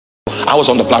I was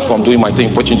on the platform doing my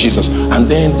thing, preaching Jesus, and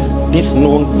then this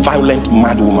known violent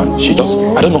mad woman, she just,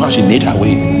 I don't know how she made her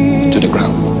way to the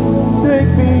ground.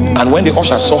 And when the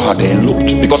usher saw her, they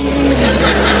eloped, because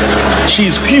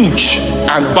she's huge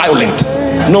and violent,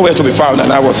 nowhere to be found.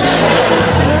 And I was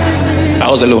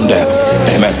alone there.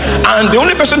 Amen. And the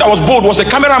only person that was bold was the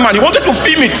cameraman. He wanted to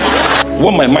film it.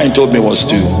 What my mind told me was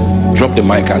to drop the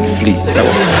mic and flee. That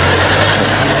was,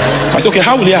 I said, okay,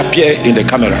 how will he appear in the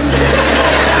camera?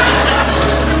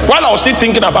 While I was still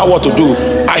thinking about what to do,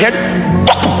 I heard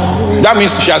pop. That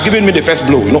means she has given me the first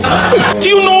blow, you know. Do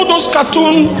you know those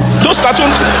cartoon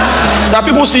that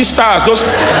people see stars? Those,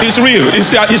 it's real,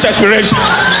 it's experiential.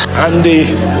 And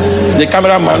the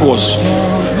cameraman was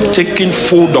taking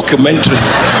full documentary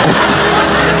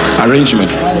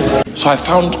arrangement. So I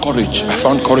found courage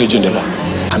in the Lord,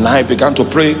 and I began to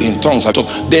pray in tongues. I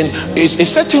thought, then a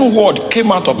certain word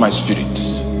came out of my spirit,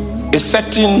 a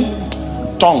certain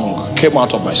tongue came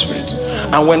out of my spirit,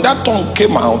 and when that tongue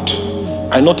came out,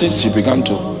 I noticed she began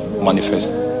to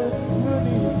manifest.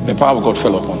 The power of God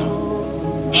fell upon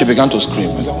her. She began to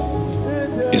scream. I said,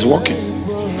 oh, it's working.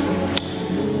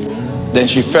 Then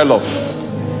she fell off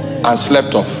and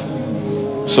slept off.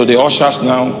 So the ushers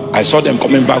now, I saw them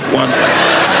coming back one.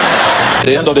 At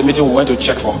the end of the meeting, we went to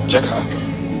check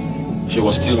her. She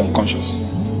was still unconscious.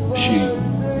 She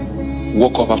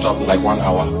woke up after like 1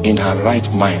 hour in her right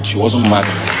mind. She wasn't mad.